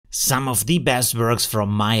Some of the best works from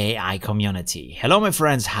my AI community. Hello my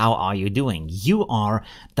friends, how are you doing? You are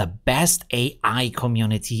the best AI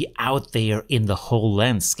community out there in the whole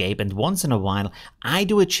landscape, and once in a while I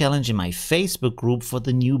do a challenge in my Facebook group for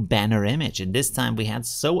the new banner image, and this time we had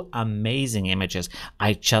so amazing images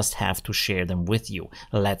I just have to share them with you.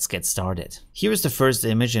 Let's get started. Here's the first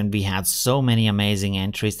image, and we had so many amazing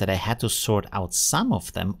entries that I had to sort out some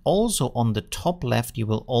of them. Also on the top left you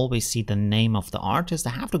will always see the name of the artist. I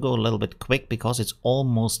have to go a little bit quick because it's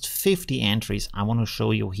almost 50 entries I want to show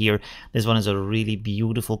you here. This one is a really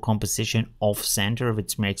beautiful composition off center,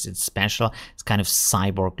 which makes it special. It's kind of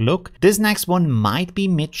cyborg look. This next one might be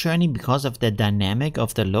Midjourney because of the dynamic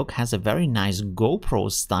of the look. Has a very nice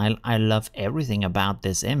GoPro style. I love everything about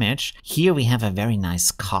this image. Here we have a very nice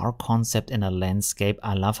car concept in a landscape.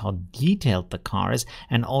 I love how detailed the car is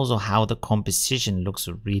and also how the composition looks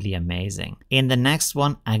really amazing. In the next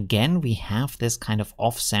one, again, we have this kind of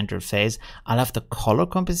off-center face. I love the color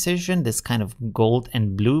composition, this kind of gold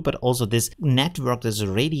and blue, but also this network that's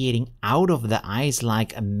radiating out of the eyes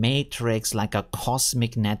like a matrix, like a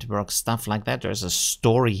cosmic network, stuff like that. There's a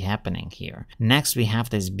story happening here. Next, we have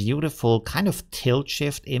this beautiful kind of tilt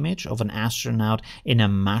shift image of an astronaut in a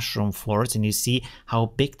mushroom forest, and you see how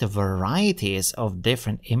big the variety is of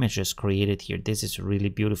different images created here. This is really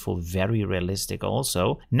beautiful, very realistic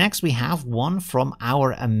also. Next, we have one from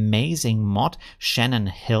our amazing mod, Shannon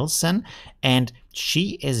Hilson, and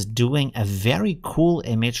she is doing a very cool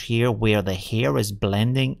image here where the hair is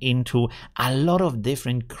blending into a lot of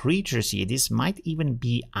different creatures here. This might even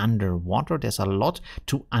be underwater. There's a lot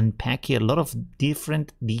to unpack here, a lot of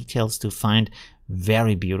different details to find.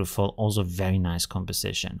 Very beautiful, also very nice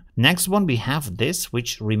composition. Next one, we have this,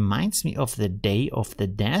 which reminds me of the Day of the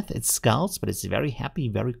Dead. It's skulls, but it's very happy,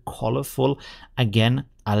 very colorful. Again,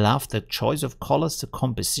 I love the choice of colors, the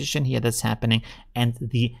composition here that's happening, and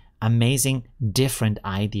the amazing different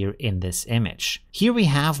idea in this image. Here we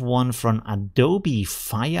have one from Adobe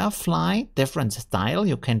FireFly, different style.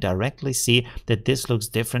 You can directly see that this looks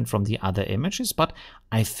different from the other images, but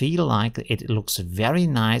I feel like it looks very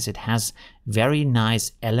nice. It has very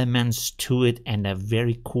nice elements to it and a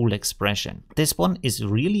very cool expression. This one is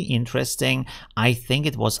really interesting. I think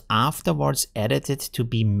it was afterwards edited to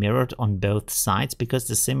be mirrored on both sides because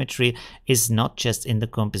the symmetry is not just in the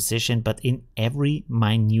composition but in every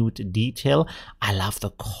minute detail. I love the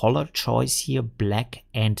color choice here, black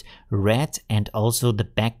and red, and also the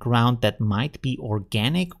background that might be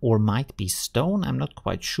organic or might be stone. I'm not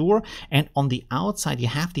quite sure. And on the outside you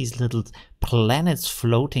have these little planets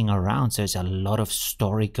floating around, so there's a lot of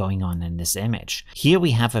story going on in this image. Here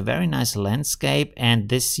we have a very nice landscape, and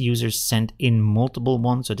this user sent in multiple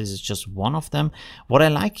ones, so this is just one of them. What I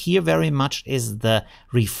like here very much is the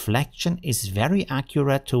reflection is very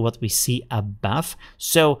accurate to what we see above,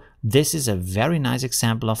 so this is a very nice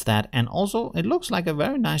example of that, and also it looks like a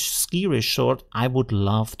very nice ski resort I would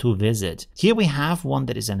love to visit. Here we have one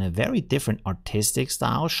that is in a very different artistic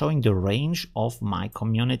style, showing the range of my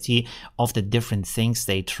community, of the different things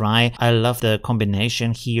they try. I love the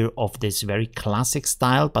combination here of this very classic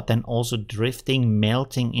style, but then also drifting,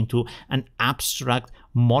 melting into an abstract,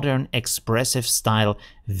 modern, expressive style.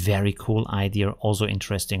 Very cool idea, also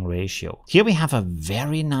interesting ratio. Here we have a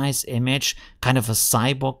very nice image, kind of a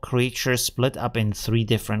cyborg creature split up in 3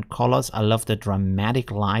 different colors. I love the dramatic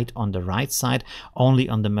light on the right side, only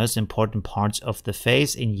on the most important parts of the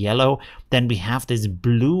face in yellow. Then we have this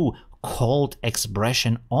blue cold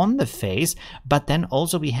expression on the face, but then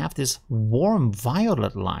also we have this warm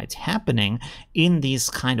violet light happening in these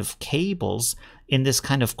kind of cables, in this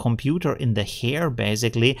kind of computer in the hair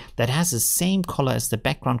basically, that has the same color as the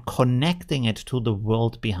background, connecting it to the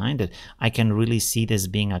world behind it. I can really see this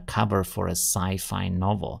being a cover for a sci-fi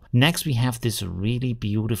novel. Next we have this really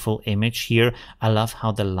beautiful image here. I love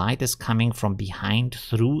how the light is coming from behind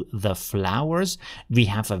through the flowers. We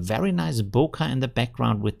have a very nice bokeh in the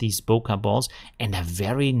background with these bokeh balls and a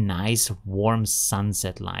very nice warm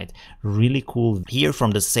sunset light. Really cool. Here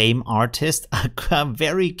from the same artist, a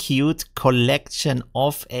very cute collection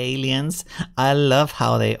of aliens. I love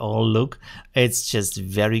how they all look. It's just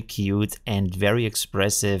very cute and very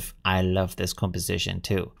expressive. I love this composition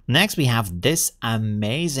too. Next we have this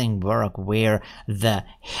amazing work where the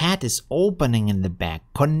head is opening in the back,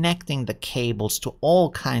 connecting the cables to all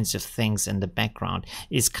kinds of things in the background.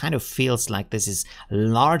 It kind of feels like this is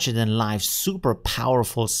larger than life, super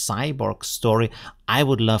powerful cyborg story. I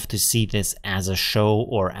would love to see this as a show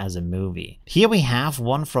or as a movie. Here we have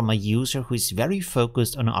one from a user who is very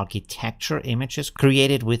focused on architecture images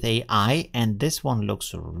created with AI, and this one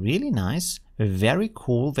looks really nice. Very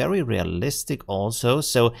cool, very realistic also.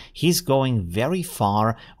 So he's going very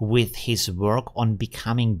far with his work on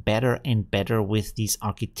becoming better and better with these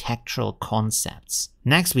architectural concepts.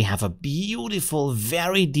 Next, we have a beautiful,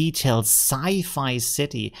 very detailed sci-fi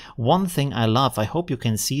city. One thing I love, I hope you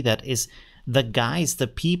can see that, is the guys, the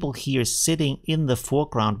people here sitting in the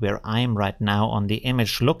foreground where I am right now on the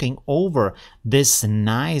image, looking over this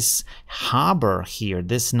nice harbor here,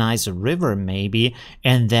 this nice river maybe,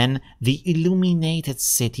 and then the illuminated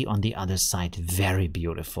city on the other side. Very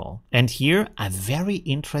beautiful. And here a very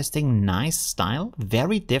interesting, nice style,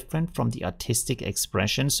 very different from the artistic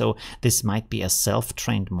expression. So this might be a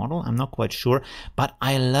self-trained model, I'm not quite sure, but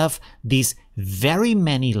I love these very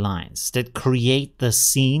many lines that create the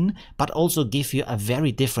scene, but also give you a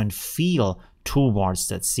very different feel towards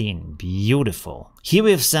that scene. Beautiful. Here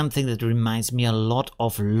we have something that reminds me a lot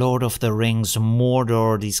of Lord of the Rings,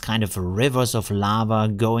 Mordor, these kind of rivers of lava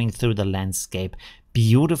going through the landscape.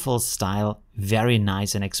 Beautiful style, very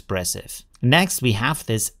nice and expressive. Next, we have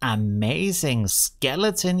this amazing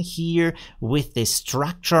skeleton here with this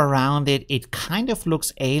structure around it. It kind of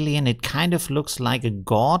looks alien. It kind of looks like a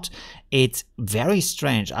god. It's very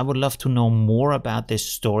strange. I would love to know more about this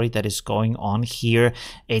story that is going on here.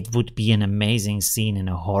 It would be an amazing scene in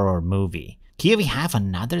a horror movie. Here we have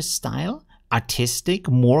another style. Artistic,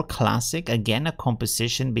 more classic, again a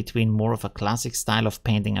composition between more of a classic style of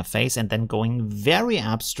painting a face and then going very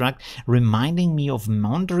abstract, reminding me of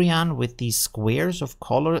Mondrian with these squares of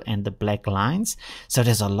color and the black lines. So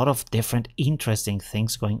there's a lot of different interesting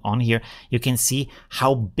things going on here. You can see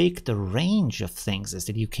how big the range of things is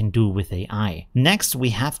that you can do with AI. Next, we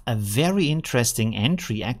have a very interesting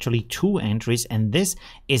entry, actually two entries, and this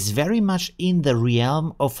is very much in the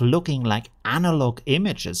realm of looking like analog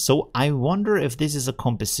images. So I wonder if this is a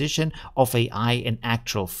composition of AI in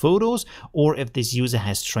actual photos, or if this user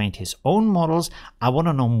has trained his own models. I want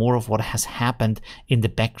to know more of what has happened in the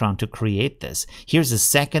background to create this. Here's a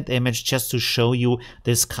second image just to show you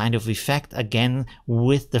this kind of effect, again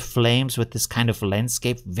with the flames, with this kind of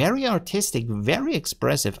landscape. Very artistic, very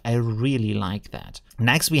expressive. I really like that.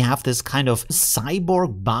 Next, we have this kind of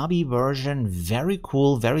cyborg Barbie version. Very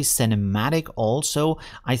cool, very cinematic also.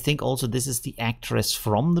 I think also this is the actress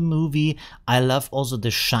from the movie. I love also the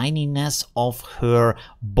shininess of her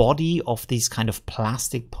body, of these kind of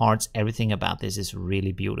plastic parts. Everything about this is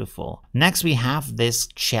really beautiful. Next, we have this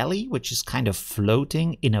jelly, which is kind of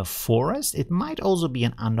floating in a forest. It might also be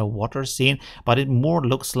an underwater scene, but it more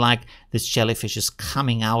looks like this jellyfish is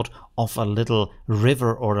coming out of a little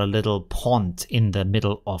river or a little pond in the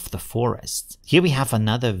middle of the forest. Here we have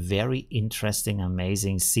another very interesting,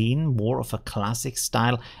 amazing scene, more of a classic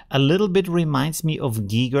style. A little bit reminds me of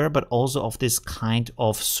Giger, but also of this kind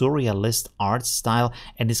of surrealist art style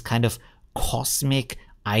and this kind of cosmic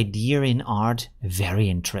idea in art. Very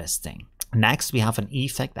interesting. Next, we have an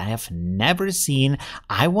effect I have never seen.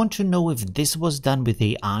 I want to know if this was done with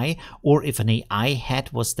AI or if an AI head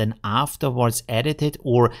was then afterwards edited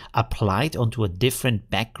or applied onto a different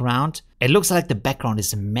background. It looks like the background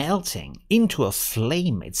is melting into a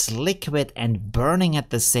flame. It's liquid and burning at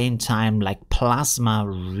the same time, like plasma.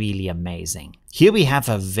 Really amazing. Here we have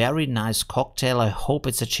a very nice cocktail. I hope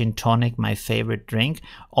it's a gin tonic, my favorite drink.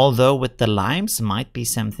 Although with the limes might be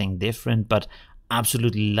something different, but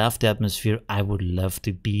absolutely love the atmosphere. I would love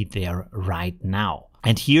to be there right now.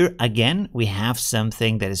 And here again, we have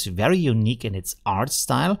something that is very unique in its art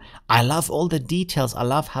style. I love all the details. I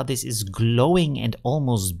love how this is glowing and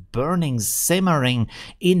almost burning, simmering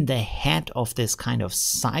in the head of this kind of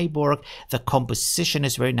cyborg. The composition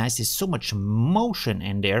is very nice. There's so much motion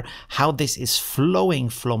in there. How this is flowing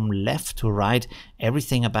from left to right.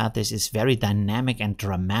 Everything about this is very dynamic and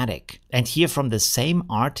dramatic. And here from the same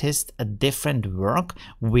artist, a different work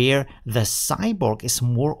where the cyborg is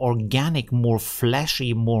more organic, more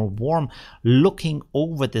fleshy, more warm, looking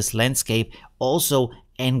over this landscape, also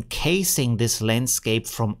encasing this landscape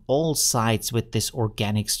from all sides with this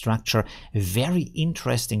organic structure. Very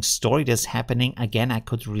interesting story that's happening. Again, I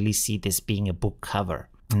could really see this being a book cover.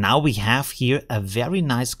 Now we have here a very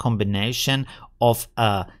nice combination of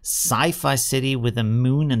a sci-fi city with a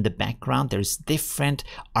moon in the background. There's different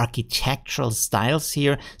architectural styles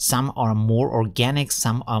here. Some are more organic,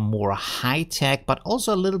 some are more high-tech, but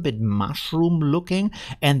also a little bit mushroom looking.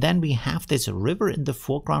 And then we have this river in the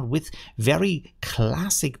foreground with very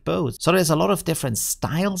classic boats. So there's a lot of different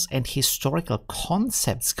styles and historical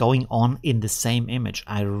concepts going on in the same image.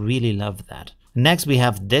 I really love that. Next, we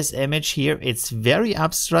have this image here. It's very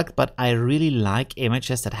abstract, but I really like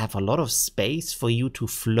images that have a lot of space for you to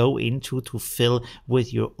flow into, to fill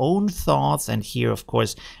with your own thoughts. And here, of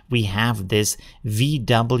course, we have this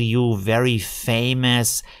VW, very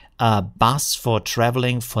famous bus for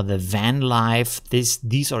traveling, for the van life.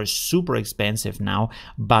 These are super expensive now,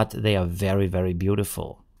 but they are very, very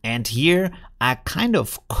beautiful. And here, a kind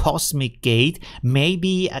of cosmic gate,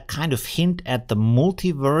 maybe a kind of hint at the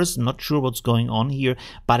multiverse. Not sure what's going on here,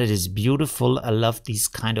 but it is beautiful. I love these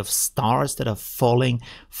kind of stars that are falling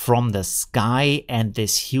from the sky and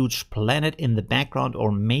this huge planet in the background,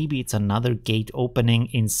 or maybe it's another gate opening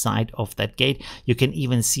inside of that gate. You can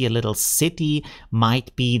even see a little city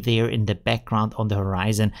might be there in the background on the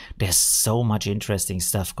horizon. There's so much interesting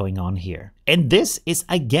stuff going on here. And this is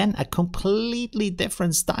again a completely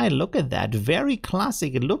different style. Look at that. Very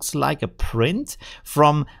classic. It looks like a print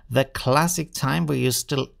from the classic time where you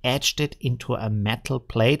still etched it into a metal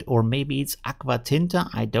plate, or maybe it's aqua tinta.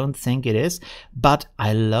 I don't think it is, but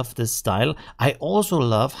I love this style. I also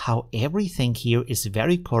love how everything here is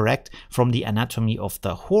very correct, from the anatomy of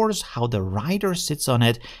the horse, how the rider sits on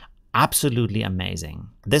it. Absolutely amazing.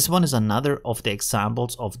 This one is another of the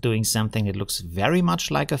examples of doing something that looks very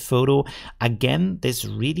much like a photo. Again, this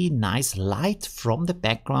really nice light from the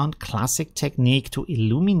background, classic technique to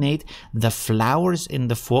illuminate the flowers in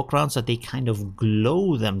the foreground so they kind of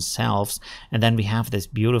glow themselves. And then we have this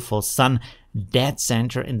beautiful sun dead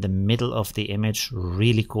center in the middle of the image.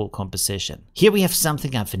 Really cool composition. Here we have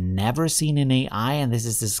something I've never seen in AI, and this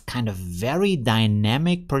is this kind of very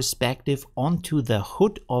dynamic perspective onto the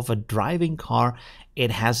hood of a driving car.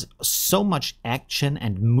 It has so much action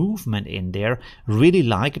and movement in there. Really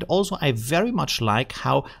like it. Also, I very much like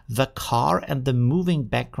how the car and the moving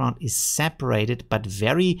background is separated, but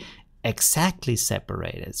very exactly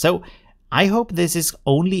separated. So I hope this is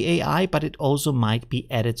only AI, but it also might be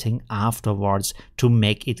editing afterwards to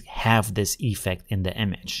make it have this effect in the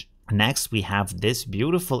image. Next, we have this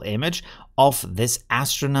beautiful image of this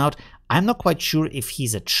astronaut. I'm not quite sure if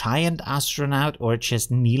he's a giant astronaut or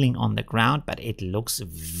just kneeling on the ground, but it looks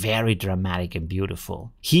very dramatic and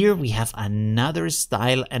beautiful. Here we have another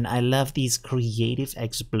style, and I love these creative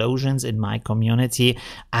explosions in my community.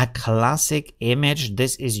 A classic image.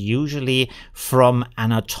 This is usually from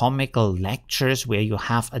anatomical lectures where you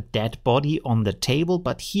have a dead body on the table,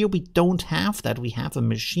 but here we don't have that. We have a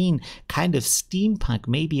machine, kind of steampunk,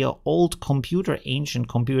 maybe an old computer, ancient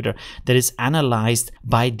computer, that is analyzed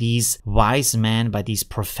by these wise men, by these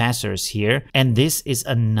professors here. And this is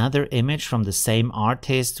another image from the same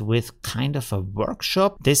artist with kind of a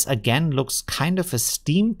workshop. This again looks kind of a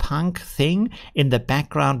steampunk thing. In the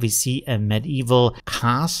background we see a medieval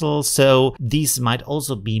castle, so these might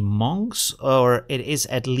also be monks, or it is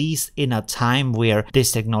at least in a time where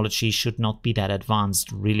this technology should not be that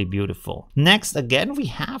advanced. Really beautiful. Next, again, we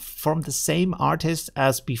have from the same artist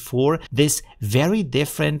as before this very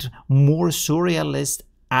different, more surrealist,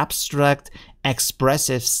 abstract,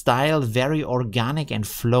 expressive style, very organic and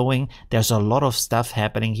flowing. There's a lot of stuff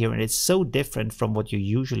happening here, and it's so different from what you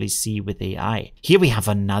usually see with AI. Here we have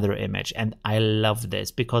another image, and I love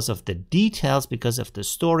this because of the details, because of the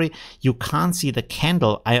story. You can't see the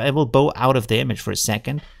candle. I will bow out of the image for a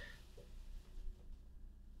second.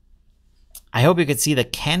 I hope you can see the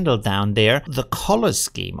candle down there, the color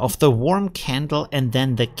scheme of the warm candle, and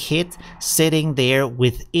then the kid sitting there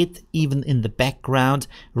with it even in the background,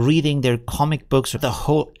 reading their comic books. The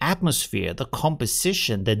whole atmosphere, the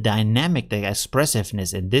composition, the dynamic, the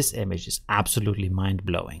expressiveness in this image is absolutely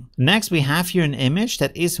mind-blowing. Next, we have here an image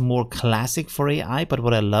that is more classic for AI, but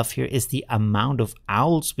what I love here is the amount of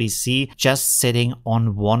owls we see just sitting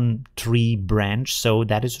on one tree branch. So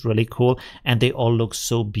that is really cool, and they all look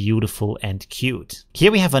so beautiful and cute.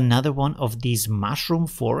 Here we have another one of these mushroom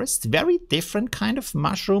forests, very different kind of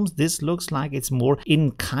mushrooms. This looks like it's more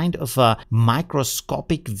in kind of a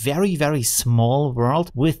microscopic, very, very small world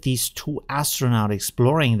with these two astronauts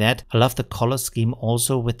exploring that. I love the color scheme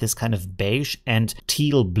also with this kind of beige and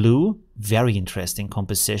teal blue. Very interesting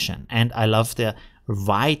composition. And I love the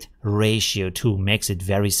white ratio too, makes it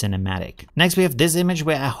very cinematic. Next we have this image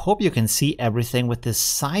where I hope you can see everything, with this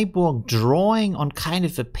cyborg drawing on kind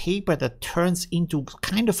of a paper that turns into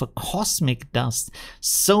kind of a cosmic dust.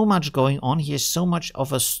 So much going on here, so much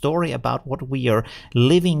of a story about what we are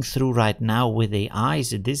living through right now with AI.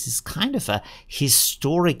 So this is kind of a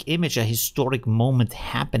historic image, a historic moment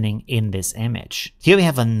happening in this image. Here we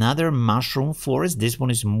have another mushroom forest. This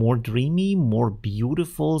one is more dreamy, more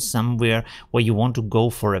beautiful, somewhere where you want want to go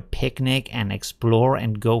for a picnic and explore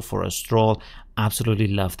and go for a stroll. Absolutely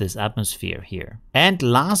love this atmosphere here. And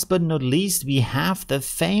last but not least, we have the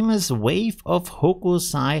famous Wave of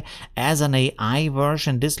Hokusai as an AI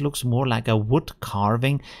version. This looks more like a wood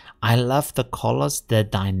carving. I love the colors, the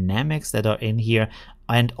dynamics that are in here,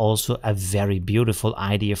 and also a very beautiful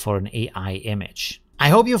idea for an AI image. I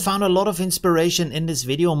hope you found a lot of inspiration in this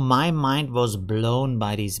video. My mind was blown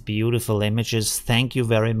by these beautiful images. Thank you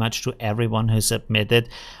very much to everyone who submitted.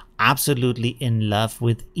 Absolutely in love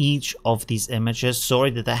with each of these images. Sorry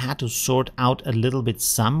that I had to sort out a little bit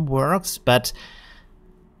some works, but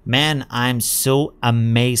man, I'm so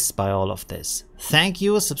amazed by all of this. Thank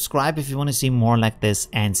you. Subscribe if you want to see more like this,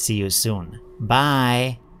 and see you soon.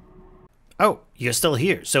 Bye. Oh, you're still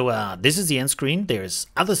here. So this is the end screen. There's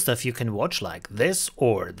other stuff you can watch like this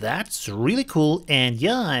or that. It's really cool. And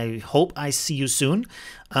yeah, I hope I see you soon.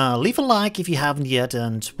 Leave a like if you haven't yet.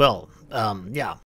 And well, yeah,